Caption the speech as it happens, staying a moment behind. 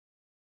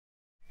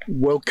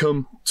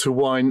Welcome to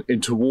Wine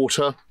into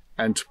Water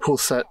and to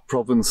Pursat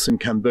province in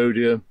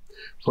Cambodia,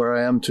 where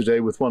I am today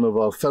with one of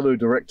our fellow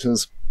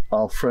directors,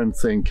 our friend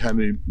Thane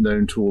Camus,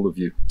 known to all of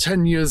you.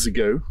 10 years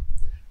ago,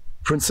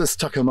 Princess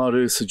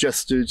Takamado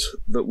suggested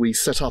that we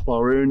set up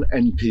our own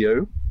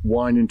NPO,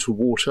 Wine into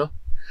Water,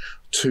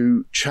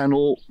 to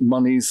channel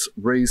monies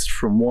raised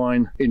from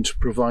wine into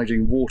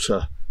providing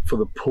water for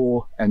the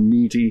poor and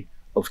needy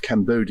of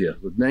Cambodia.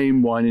 The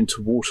name Wine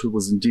into Water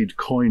was indeed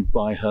coined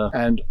by her,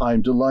 and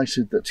I'm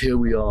delighted that here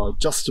we are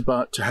just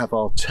about to have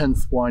our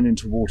 10th Wine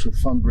into Water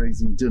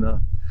fundraising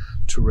dinner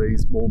to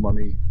raise more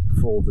money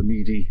for the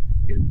needy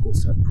in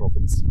Pursat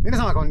province. 皆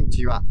様こんに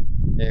ちは。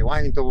ワ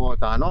インとウォー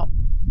ターの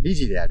理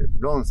事である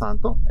ロンさん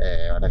と、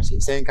私、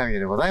セインカミュ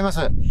でございます。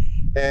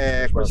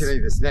こちら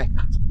にですね、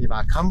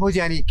今、カンボ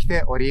ジアに来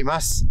ており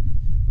ます。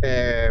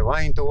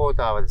ワインとウォー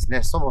ターはです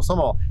ね、そもそ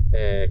も、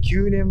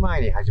9年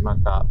前に始ま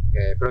った、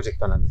プロジェク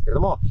トなんですけれど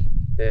も、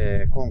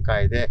今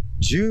回で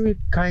11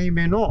回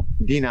目の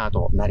ディナー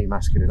となりま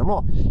すけれど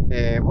も、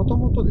もと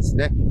もとです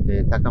ね、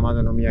高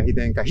円宮妃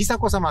殿下久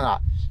子様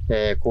が、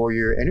こう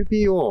いう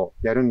NPO を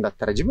やるんだっ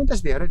たら自分た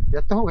ちでやっ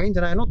た方がいいんじ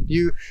ゃないのって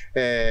いう、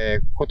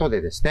こと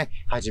でですね、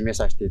始め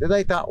させていただ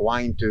いた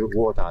ワインとウォ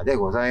ーターで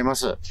ございま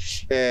す。ワ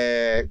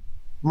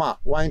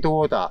インとウ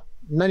ォータ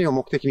ー、何を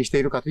目的にして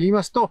いるかと言い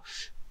ますと、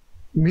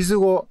水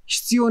を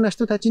必要な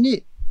人たち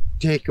に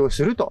提供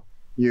すると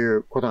い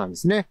うことなんで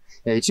すね。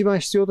一番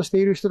必要として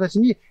いる人たち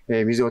に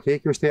水を提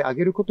供してあ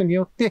げることに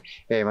よって、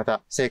ま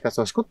た生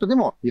活を少しで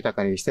も豊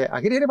かにしてあ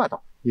げれれば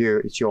とい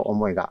う一応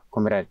思いが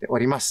込められてお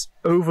ります。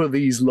Over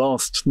these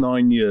last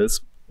 9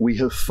 years, we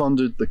have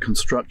funded the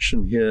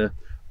construction here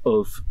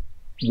of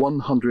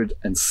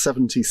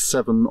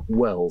 177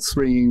 wells,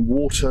 bringing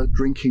water,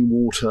 drinking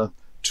water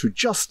to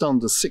just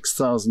under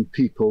 6,000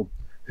 people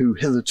who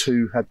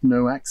hitherto had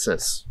no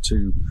access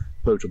to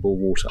potable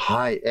water.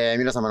 はい、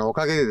皆様のお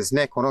かげでです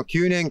ね、この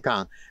9年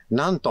間、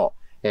なんと、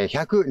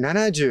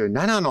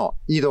177の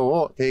井戸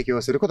を提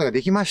供することが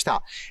できまし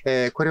た。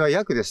これは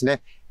約です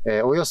ね、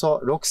およそ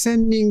6000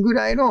人ぐ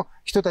らいの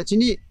人たち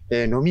に、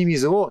飲み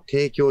水を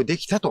提供で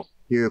きたと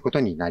いうこ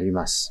とになり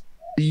ます。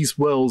These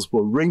wells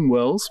were ring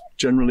wells,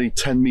 generally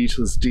 10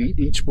 meters deep,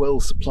 each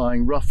well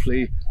supplying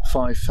roughly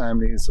 5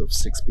 families of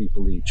 6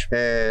 people each.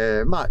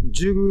 10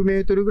メ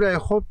ートルぐらい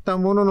掘った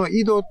ものの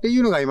井戸ってい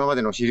うのが今ま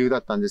での主流だ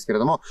ったんですけれ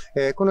ども、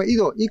この井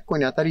戸1個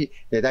にあたり、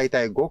だい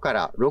たい5か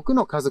ら6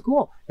の家族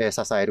を、支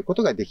えるこ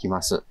とができ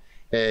ます。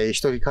一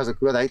人家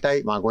族はだいた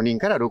い5人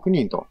から6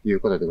人という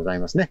ことでござい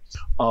ますね。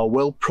Our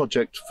well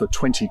project for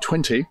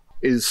 2020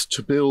 is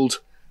to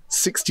build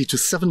 60 to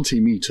 70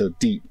 meter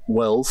deep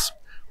wells,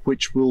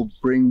 which will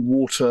bring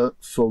water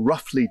for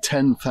roughly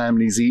 10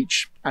 families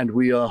each. And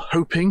we are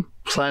hoping,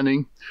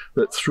 planning,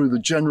 that through the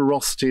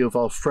generosity of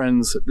our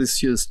friends at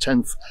this year's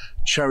 10th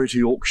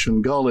charity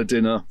auction gala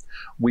dinner,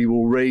 we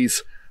will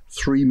raise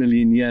 3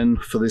 million yen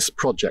for this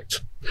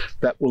project.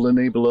 That will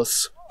enable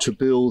us to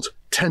build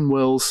 10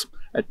 wells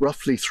at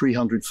roughly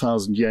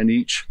 300,000 yen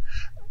each,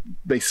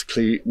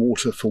 basically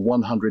water for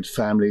 100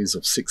 families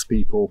of 6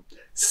 people,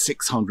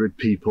 600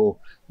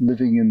 people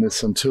living in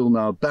this until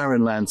now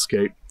barren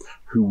landscape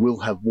who will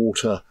have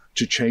water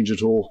to change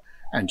it all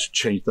and to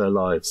change their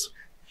lives.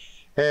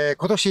 今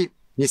年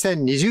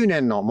2020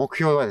年の目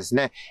標はです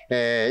ね、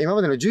今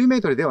までの10メ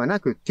ートルではな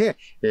くて、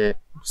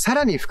さ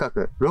らに深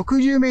く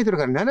60メートル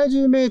から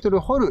70メートル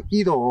掘る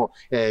井戸を、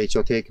一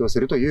応提供す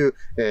るという、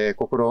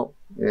の、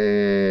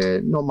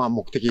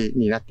目的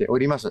になってお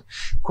ります。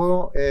こ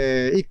の、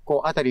1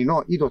個あたり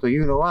の井戸とい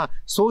うのは、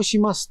そうし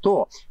ます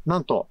と、な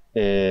んと、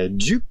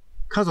10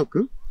家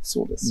族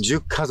そうです。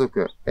10家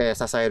族、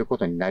支えるこ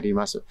とになり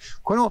ます。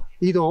この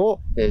井戸を、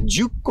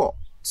10個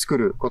作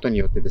ることに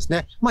よってです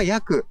ね、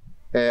約、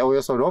お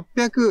よそ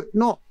600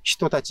の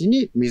人たち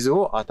に水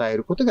を与え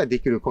ることがで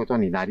きること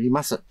になり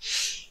ます。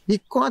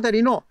1個あた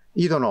りの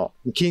井戸の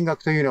金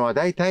額というのは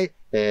だいたい、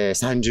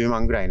30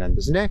万ぐらいなん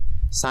ですね。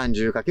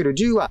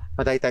30×10 は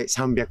だいたい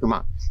300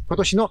万。今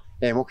年の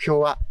目標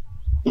は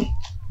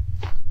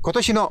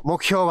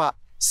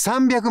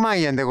300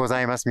万円でご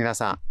ざいます、皆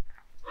さん。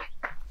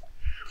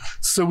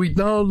So we'd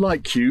now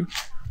like you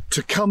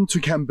to come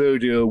to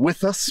Cambodia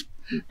with us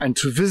and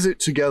to visit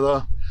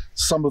together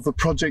some of the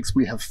projects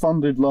we have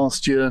funded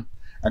last year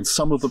and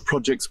some of the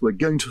projects we're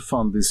going to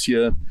fund this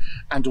year.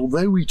 And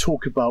although we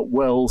talk about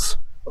wells,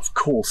 of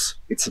course,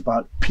 it's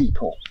about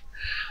people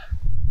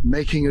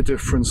making a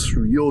difference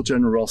through your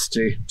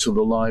generosity to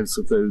the lives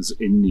of those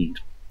in need.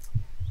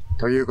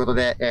 ということ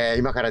で、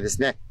今からで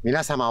すね、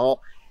皆様を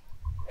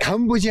カ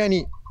ンボジア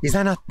に誘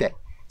って、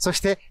そし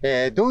て、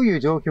どういう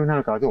状況な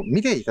のかを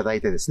見ていただ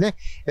いてですね、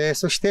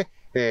そして、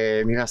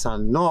皆さ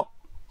んの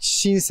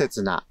親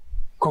切な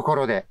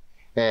心で、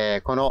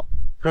この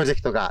プロジェ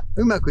クトが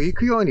うまくい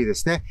くようにで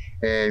すね、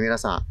皆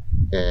さん、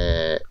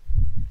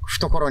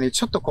懐に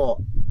ちょっと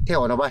手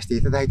を伸ばして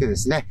いただいてで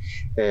すね、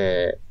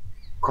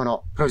こ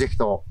のプロジェク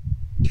トを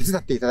手伝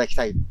っていただき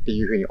たいって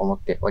いうふうに思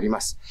っておりま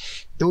す。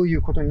どうい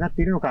うことになっ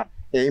ているのか、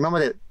今ま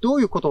でど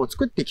ういうことを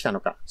作ってきた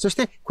のか、そし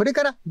てこれ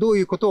からどう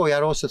いうことをや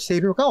ろうとして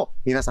いるのかを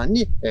皆さん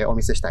にお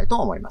見せしたいと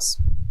思いま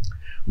す。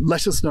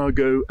Let us now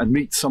go and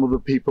meet some of the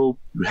people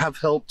who have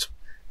helped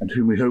and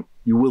whom we hope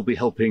you will be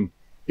helping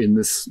in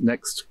this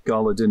next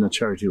gala dinner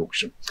charity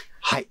auction.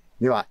 はい。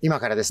では、今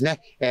からですね、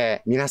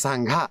皆さ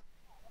んが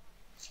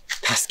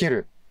助け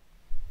る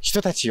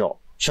人たちを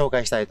紹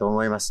介したいと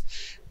思いま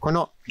す。こ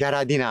のギャ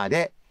ラディナー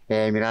で、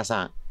皆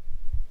さん、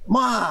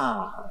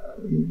まあ、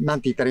な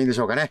んて言ったらいいんでし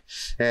ょうかね。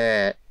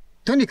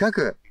とにか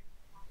く、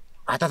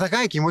温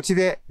かい気持ち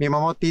で見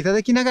守っていた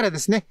だきながらで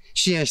すね、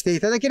支援してい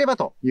ただければ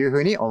というふ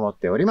うに思っ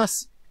ておりま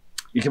す。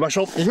行きまし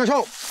ょう。行きまし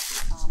ょう。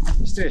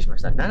失礼しま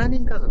した。7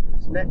人家族で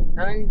すね。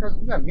7人家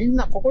族がみん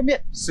なここ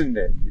で住ん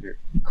でいる、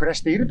暮ら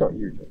していると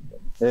いう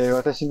状況。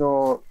私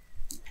の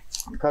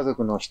家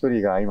族の一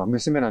人が今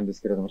娘なんで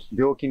すけれども、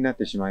病気になっ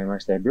てしまいま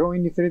して、病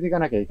院に連れて行か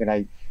なきゃいけな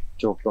い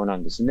状況な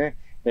んですね。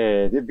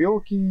で、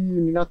病気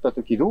になった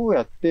時どう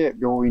やって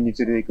病院に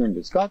連れて行くん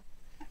ですか？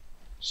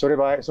その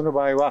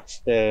場合は、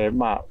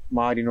まあ、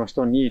周りの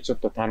人にちょっ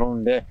と頼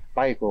んで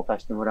バイクを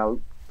貸してもらう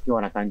よ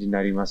うな感じに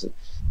なります。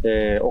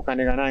お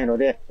金がないの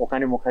で、お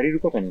金も借りる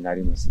ことにな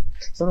ります。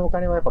そのお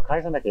金はやっぱ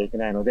返さなきゃいけ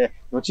ないので、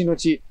後々、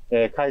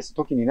返す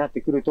時になっ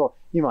てくると、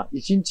今、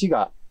1日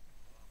が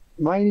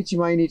毎日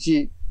毎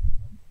日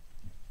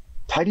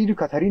足りる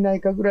か足りな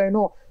いかぐらい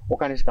のお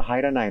金しか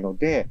入らないの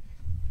で、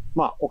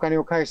まあ、お金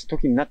を返す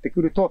時になって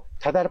くると、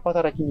ただ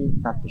働き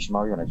になってし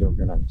まうような状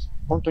況なんです。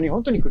本当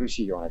に苦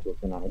しいような状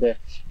況なので、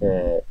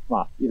ま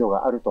あ、井戸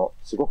があると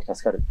すごく助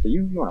かるってい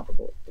うようなこ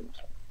とを言っていまし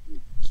た。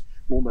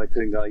問題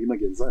点が今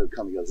現在お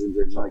金が全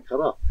然ないか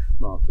ら、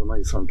まあ、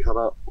隣さんか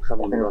らお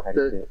金もらって、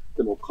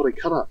でもこれ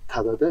から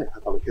タダで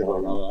働け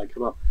ばならないか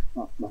ら、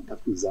まあ、全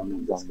く残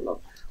念ですから、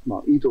ま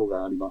あ、井戸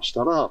がありまし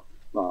たら、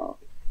まあ、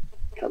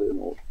彼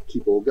の希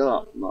望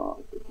が、ま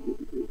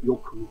あ、よ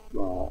く、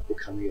まあ、お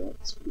金が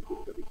作るこ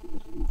とができる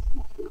と思います。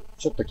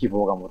ちょっと希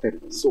望が持て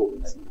る。そう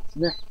です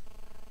ね。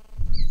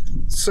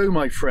So,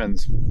 my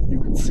friends, you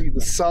can see the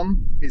sun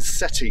is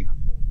setting.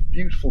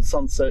 Beautiful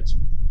sunset.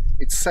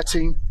 It's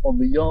setting on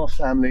the Yar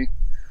family,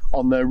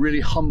 on their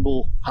really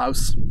humble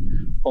house,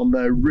 on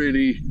their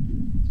really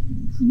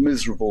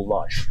miserable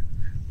life.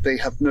 They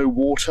have no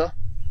water.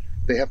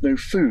 They have no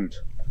food.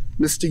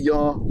 Mr.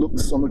 Yar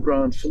looks on the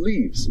ground for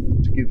leaves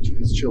to give to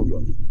his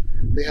children.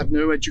 They have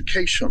no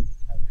education.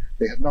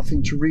 They have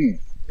nothing to read.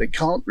 They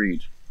can't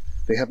read.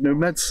 They have no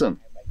medicine.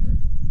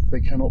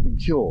 They cannot be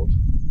cured.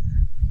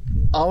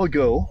 Our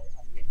goal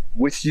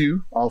with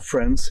you, our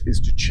friends, is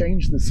to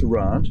change this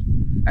around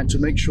and to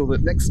make sure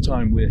that next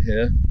time we're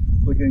here,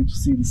 we're going to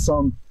see the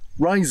sun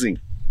rising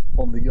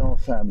on the Yar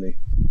family.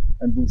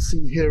 And we'll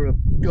see here a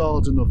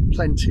garden of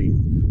plenty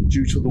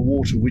due to the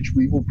water which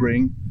we will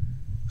bring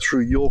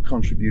through your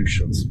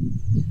contributions.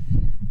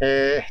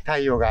 太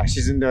陽が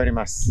沈んでおり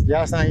ます。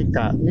ヤーさん一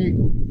家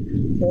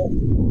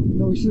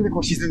の後ろでこ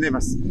う沈んでい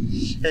ます。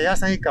ヤー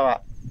さん一家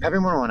は食べ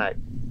物もない、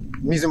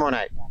水も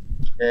ない、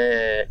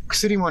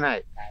薬もな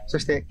い、そ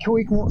して教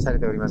育もされ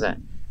ておりませ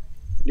ん。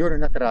夜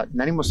になったら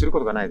何もするこ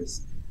とがないで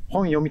す。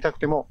本読みたく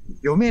ても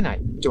読めな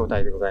い状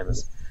態でございま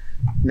す。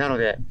なの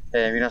で、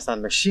皆さ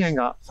んの支援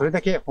がそれだ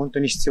け本当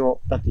に必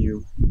要だとい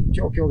う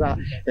状況が、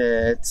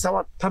伝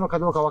わったのか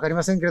どうかわかり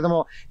ませんけれど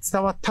も、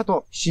伝わった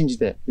と信じ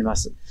ていま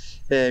す。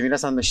皆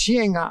さんの支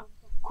援が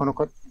この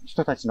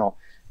人たちの、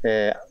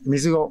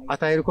水を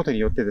与えることに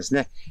よってです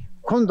ね、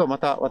今度ま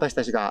た私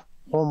たちが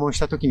訪問し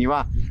た時に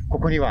は、こ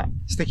こには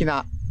素敵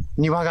な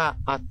庭が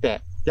あっ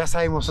て、野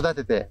菜も育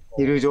てて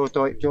いる状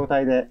態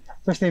で、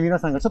そして皆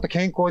さんがちょっと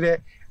健康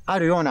であ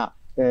るような、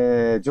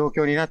状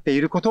況になってい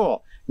ること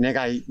を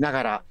願いな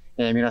がら、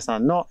皆さ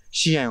んの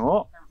支援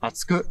を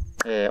熱く、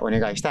お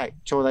願いしたい、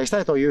頂戴した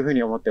いというふう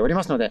に思っており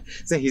ますので、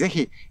ぜひぜ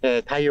ひ、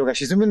太陽が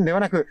沈むのでは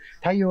なく、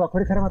太陽はこ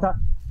れからまた、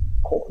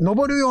こう、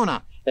昇るよう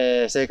な、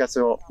生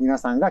活を、皆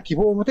さんが希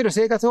望を持てる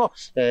生活を、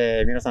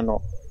皆さん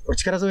のお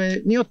力添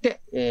えによって、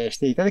し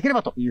ていただけれ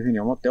ばというふうに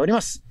思っており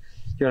ます。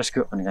よろし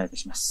くお願いいた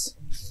します。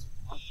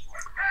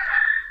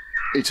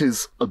It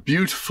is a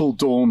beautiful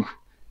dawn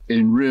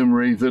in Siem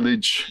Reap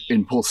village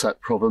in Pursat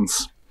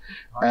province,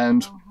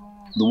 and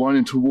the Wine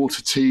and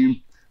Water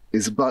team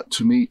is about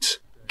to meet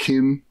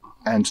Kim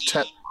and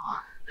Tep,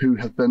 who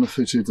have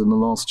benefited in the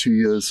last 2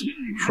 years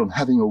from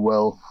having a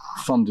well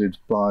funded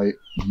by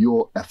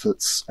your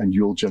efforts and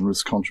your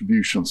generous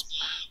contributions.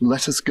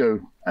 Let us go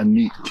and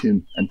meet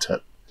Kim and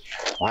Tep.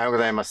 おはようご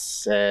ざいま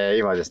す。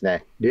今です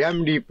ね、リア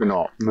ムリープ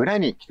の村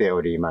に来て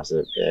おりま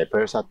す。プ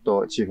ルサッ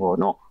ト地方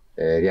の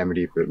リアム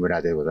リープ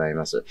村でござい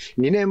ます。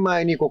2年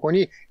前にここ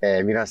に、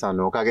皆さん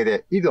のおかげ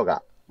で井戸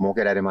が設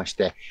けられまし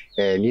て、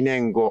2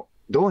年後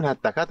どうなっ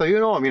たかという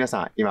のを皆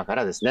さん今か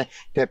らですね、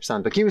テップさ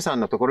んとキムさん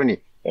のところに、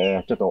ち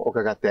ょっと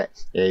伺って、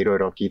いろい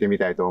ろ聞いてみ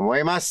たいと思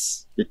いま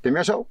す。行ってみ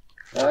ましょう。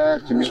ま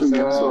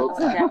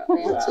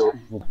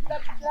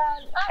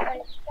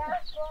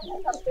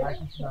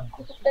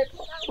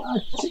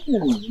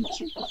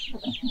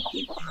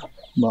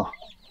あ、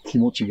気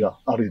持ちが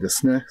あるで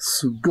すね。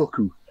すご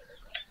く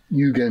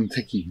有限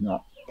的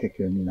な経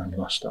験になり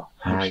ました。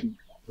はい。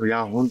い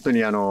や、本当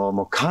に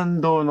もう感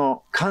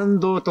動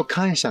と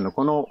感謝の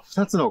この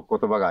2つの言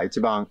葉が一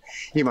番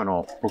今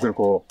の僕の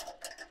こう、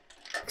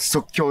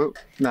即興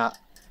な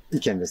意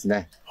見です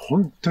ね。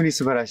本当に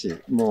素晴らし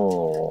い。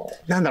も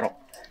う、なんだろう。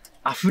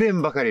溢れ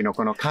んばかりの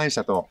この感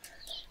謝と、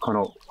こ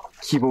の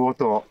希望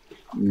と、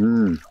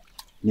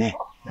ね。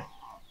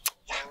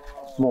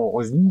も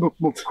う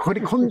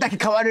こんだけ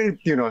変われる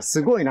っていうのは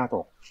すごいな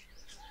と。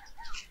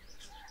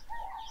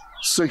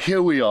So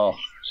here we are.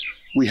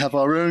 We have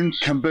our own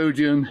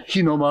Cambodian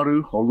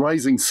Hinomaru, or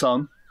rising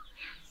sun,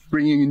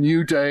 bringing a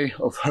new day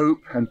of hope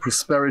and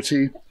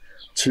prosperity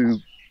to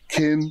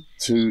Kim,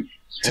 to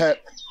Tep,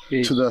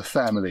 to their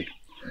family.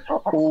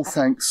 All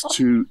thanks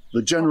to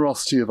the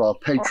generosity of our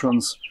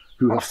patrons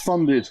who have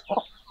funded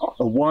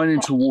a wine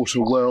into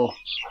water well,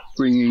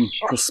 bringing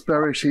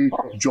prosperity,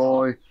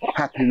 joy,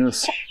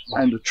 happiness,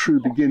 and a true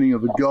beginning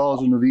of a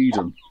Garden of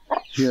Eden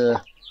here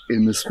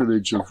in this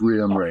village of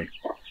Siem Reap.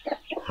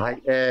 は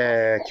い、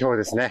今日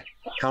ですね、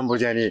カンボ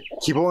ジアに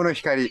希望の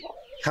光、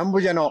カンボ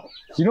ジアの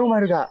日の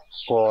丸が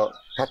こ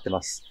う立って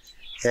ます。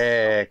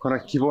この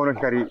希望の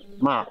光、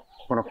まあ、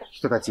この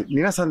人たち、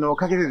皆さんのお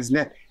かげでです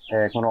ね、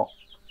この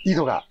井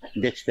戸が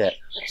できて、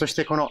そし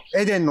てこの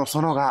エデンの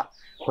園が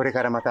これ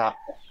からまた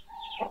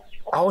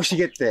青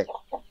茂って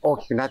大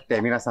きくなっ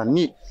て、皆さん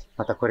に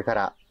またこれか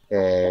ら、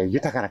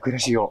豊かな暮ら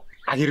しを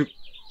あげる、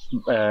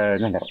な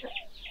んだろ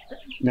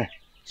う、ね。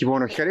希望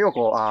の光を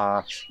こ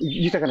う、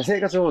豊かな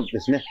生活をで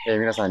すね、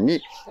皆さん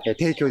に、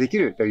提供でき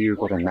るという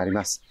ことになり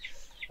ます。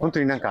本当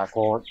になんか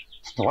こう、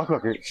ちょっとワク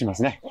ワクしま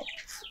すね。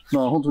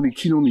まあ本当に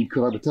昨日に比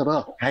べた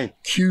ら、はい、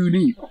急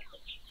に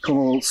こ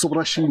の素晴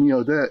らしい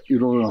庭でい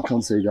ろいろな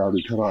感性がある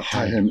から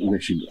大変嬉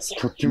しいです。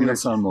はい、皆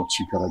さんの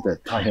力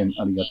で大変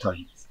ありがた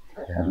いです。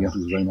ありがと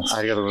うございます。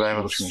ありがとうございま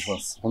す。よろしくお願いしま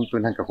す。本当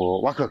になんかこ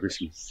う、ワクワク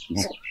します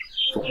ね。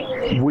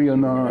We are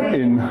now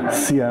in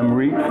Siem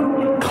Reap,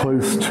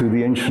 close to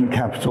the ancient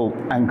capital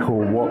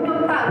Angkor Wat,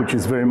 which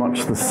is very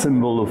much the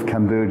symbol of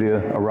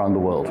Cambodia around the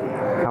world.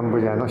 カン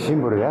ボジアのシ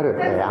ンボルである、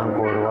アン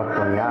コールワ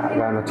ッ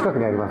トの近く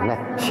にありますね、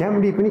シア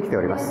ムリープに来て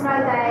おります。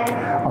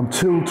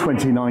Until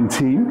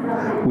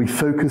 2019, we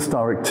focused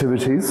our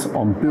activities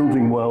on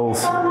building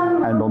wells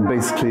and on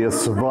basically a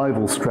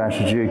survival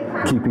strategy,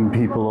 keeping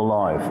people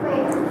alive.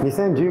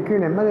 2019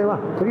年までは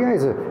とりあえ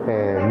ず、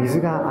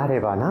水があれ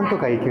ばなんと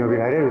か生き延び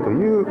られると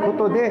いうこ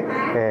とで、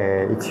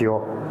一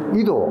応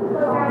井戸を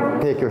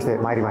提供して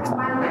まいりました。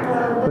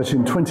But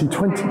in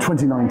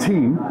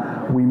 2019,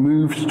 we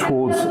moved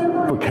towards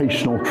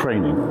vocational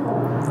training.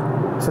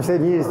 そして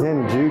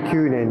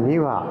2019年に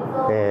は、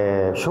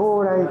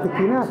将来的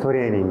なト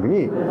レーニング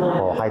に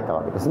入った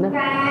わけですね。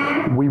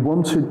We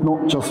wanted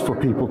not just for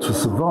people to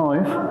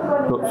survive,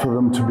 but for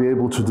them to be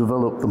able to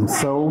develop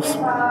themselves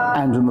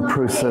and in the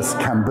process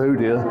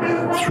Cambodia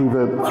through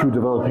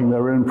developing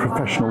their own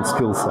professional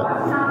skill set.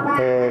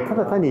 た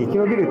だ単に生き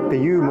延びるって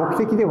いう目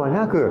的では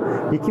なく、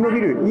生き延び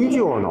る以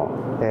上の、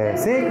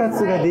生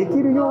活ができ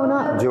るよう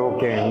な条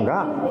件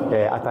が、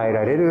与え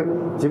られる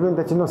自分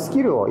たちのス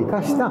キルを生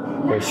かした、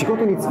仕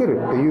事に就ける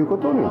というこ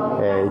とに、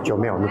一応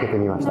目を向けて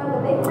みました。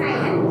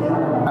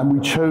And we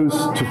chose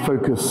to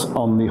focus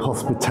on the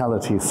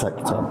hospitality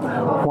sector.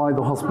 Why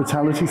the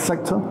hospitality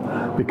sector?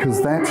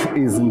 Because that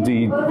is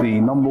indeed the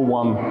number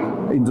one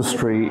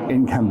industry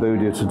in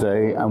Cambodia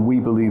today, and we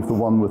believe the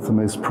one with the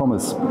most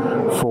promise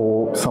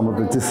for some of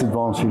the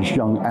disadvantaged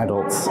young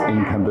adults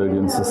in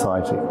Cambodian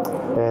society.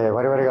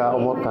 我々が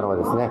思ったのは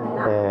ですね、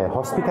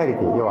ホスピタリテ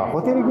ィ、要は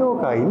ホテル業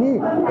界に、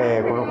こ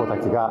の子た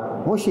ちが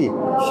もし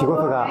仕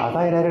事が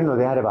与えられるの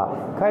であれば、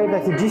彼た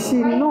ち自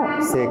身の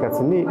生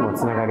活にも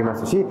つながりま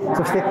すし、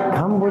そして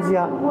カンボジ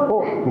ア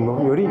を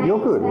よりよ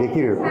くで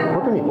きる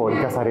ことにこう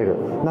生かされる。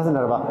なぜ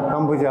ならばカ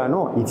ンボジア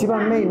の一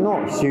番メイン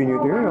の収入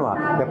というのは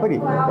やっぱり、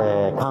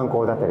観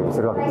光だったり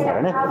するわけですか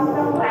らね。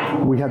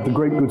We had the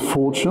great good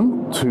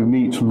fortune to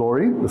meet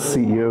Lori, the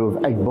CEO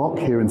of Eggbok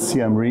here in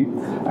Siem Reap,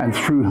 and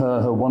through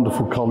her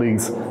wonderful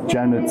colleagues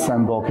Janet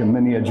Sambok and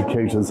many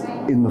educators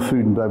in the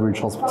food and beverage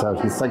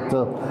hospitality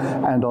sector.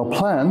 And our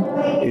plan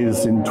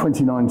is in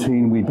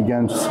 2019 we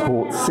began to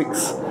support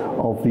 6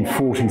 of the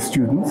 40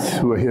 students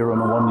who are here on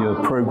a one-year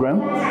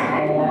program,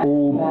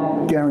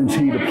 all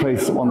guaranteed a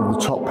place at one of the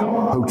top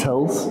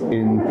hotels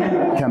in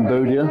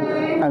Cambodia,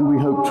 and we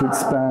hope to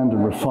expand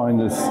and refine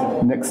this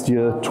next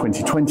year,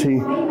 2020,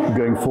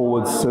 going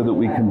forward so that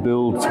we can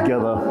build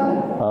together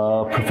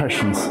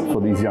professions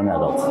for these young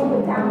adults.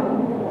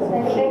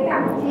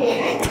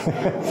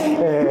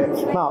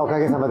 まあおか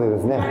げさまでで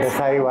すね、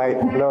幸い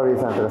ローリー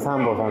さんとかサ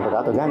ンボーさんとか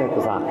あとジャネッ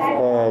トさ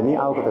ん、に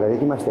会うことがで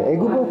きまして、エ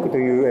グボックと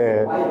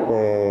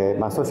いう、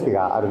まあ組織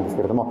があるんです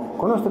けれども、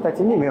この人た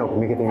ちに目を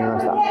向けてみま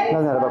した。な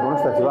ぜならばこの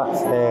人たちは、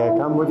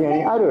カンボジア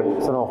にある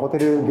そのホテ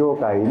ル業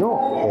界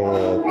の、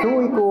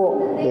教育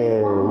を、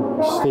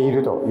してい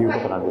るというこ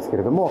となんですけ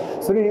れども、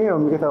それに目を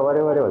向けた我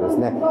々はです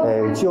ね、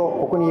一応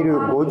ここにいる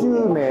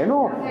50名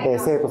の、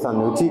生徒さん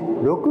のうち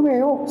6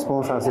名をスポ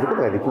ンサーするこ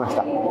とができまし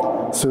た。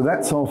So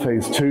that's our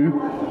phase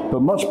 2,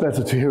 but much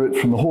better to hear it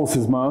from the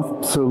horse's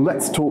mouth. So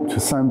let's talk to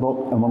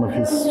Sambok and one of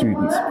his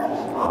students.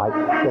 は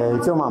い、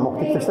一応目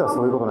的としては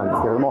そういうことなんで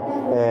すけれども、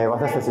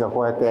私たちが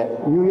こうやって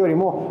言うより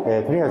も、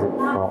とりあえず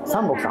この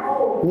三木さ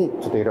んに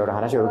ちょっといろいろ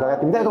話を伺っ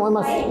てみたいと思い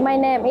ます。My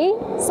name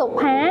is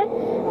Sopha.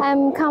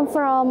 I'm come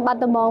from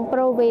Battambang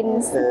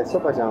province. ソ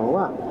パちゃん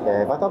は、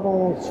バタボ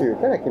ン州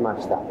から来ま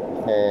した。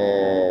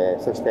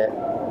そして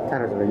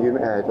彼女の有名、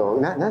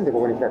なんで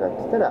ここに来たかって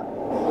言ったら、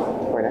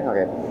これね、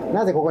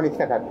なぜここに来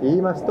たかって言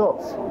いますと、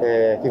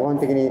基本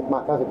的に、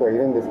家族がい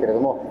るんですけれど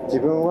も、自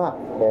分は、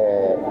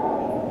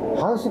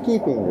ハウスキ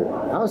ーピング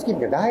が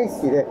大好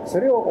きで、そ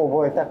れを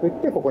覚えたくっ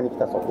てここに来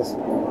たそうです。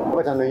お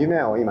ばちゃんの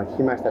夢を今聞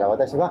きましたら、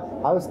私は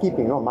ハウスキー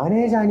ピングのマ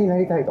ネージャーにな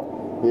りたいと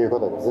いうこ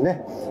とです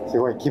ね。す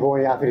ごい希望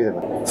にあふれて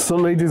ます。So,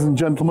 ladies and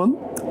gentlemen,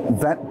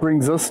 that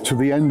brings us to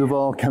the end of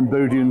our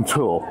Cambodian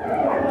tour.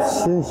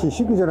 紳士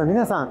淑女の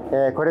皆さん、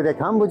これで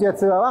カンボジア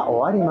ツアーは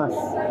終わります。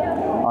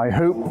I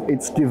hope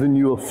it's given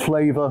you a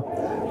flavor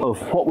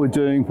of what we're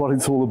doing, what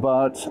it's all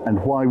about,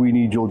 and why we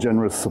need your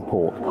generous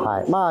support.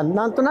 はい、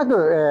なんとな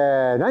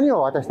く、何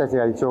を私たち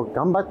が一応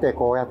頑張って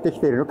こうやってき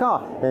ているのか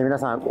は、皆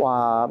さん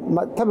は、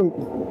多分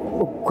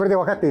これで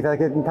分かっていただ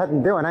けた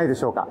んではないで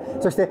しょうか。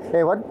そして、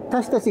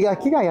私たちが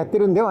危害やって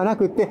るんではな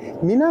くて、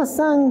皆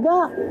さん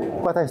が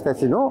私た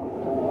ちの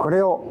こ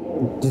れを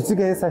実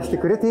現させて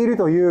くれている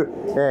という、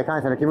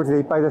感謝の気持ちで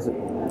いっぱいです。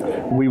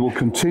We will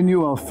continue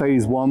our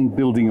phase 1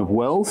 building of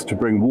wells to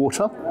bring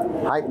water.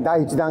 はい、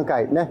第1段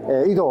階ね、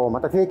井戸を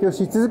また提供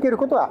し続ける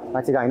ことは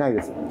間違いない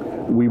です。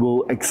We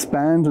will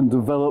expand and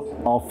develop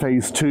our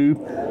phase 2,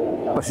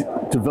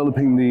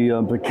 developing the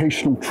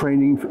vocational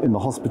training in the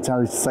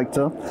hospitality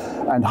sector,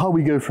 and how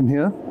we go from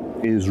here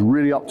is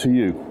really up to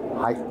you.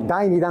 はい、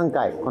第2段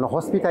階、この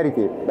ホスピタリ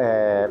テ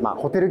ィ、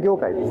ホテル業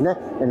界ですね、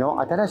の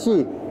新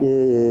しい、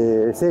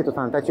生徒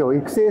さんたちを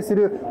育成す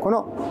る、こ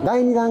の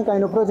第2段階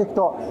のプロジェク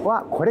ト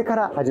はこれか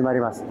ら始まり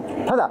ます。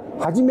ただ、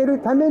始める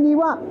ために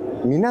は、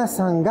皆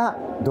さんが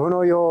ど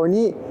のよう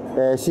に、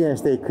支援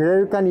してく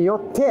れるかによ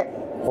って、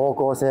方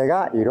向性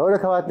がいろいろ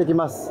変わってき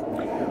ます。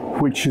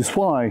Which is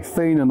why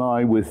Thane and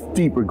I, with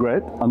deep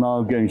regret, are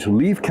now going to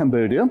leave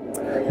Cambodia,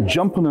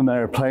 jump on an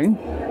airplane,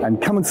 and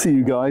come and see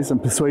you guys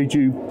and persuade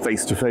you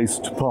face to face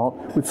to part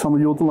with some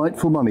of your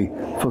delightful money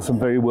for some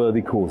very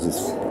worthy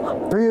causes.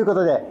 というこ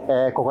とで、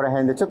ここら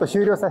辺でちょっと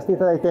終了させてい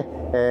ただいて、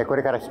こ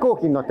れから飛行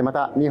機に乗ってま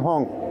た日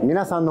本、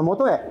皆さんの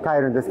元へ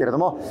帰るんですけれど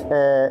も、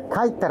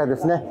帰ったらで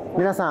すね、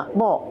皆さん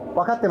もう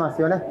分かってま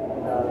すよね。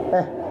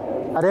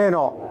例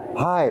の、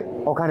はい、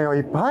お金を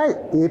いっぱい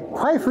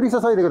降り注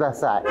いでくだ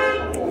さい。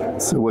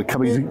So we're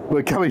coming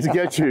to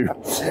get you.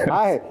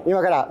 はい、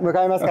今から向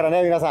かいますから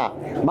ね、皆さ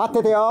ん待っ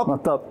ててよ。ま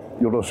た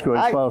よろしくお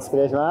願いします。はい、失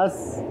礼しま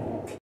す。